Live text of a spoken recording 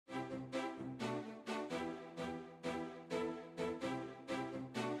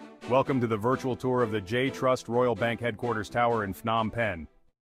Welcome to the virtual tour of the JTrustRoyalBank headquarters tower in Phnom Penh.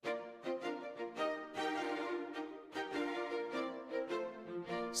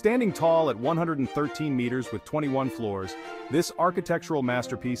 Standing tall at 113 meters with 21 floors, this architectural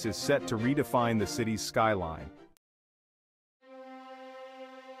masterpiece is set to redefine the city's skyline.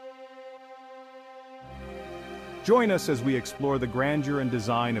 Join us as we explore the grandeur and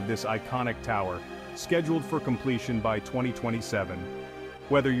design of this iconic tower, scheduled for completion by 2027.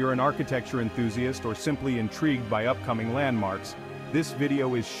 Whether you're an architecture enthusiast or simply intrigued by upcoming landmarks, this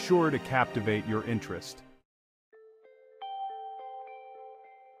video is sure to captivate your interest.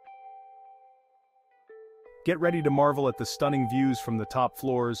 Get ready to marvel at the stunning views from the top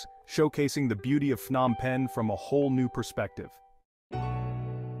floors, showcasing the beauty of Phnom Penh from a whole new perspective.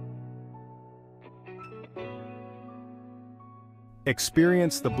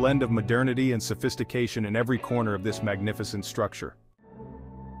 Experience the blend of modernity and sophistication in every corner of this magnificent structure.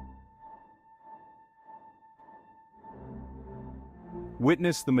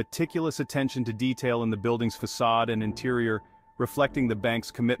 Witness the meticulous attention to detail in the building's facade and interior, reflecting the bank's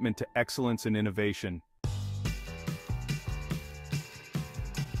commitment to excellence and innovation.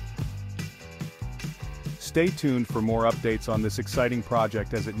 Stay tuned for more updates on this exciting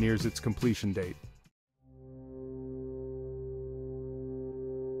project as it nears its completion date.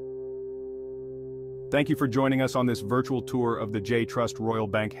 Thank you for joining us on this virtual tour of the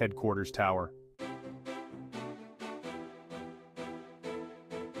JTrustRoyalBank headquarters tower.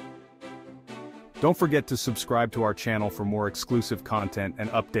 Don't forget to subscribe to our channel for more exclusive content and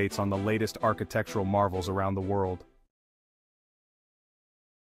updates on the latest architectural marvels around the world.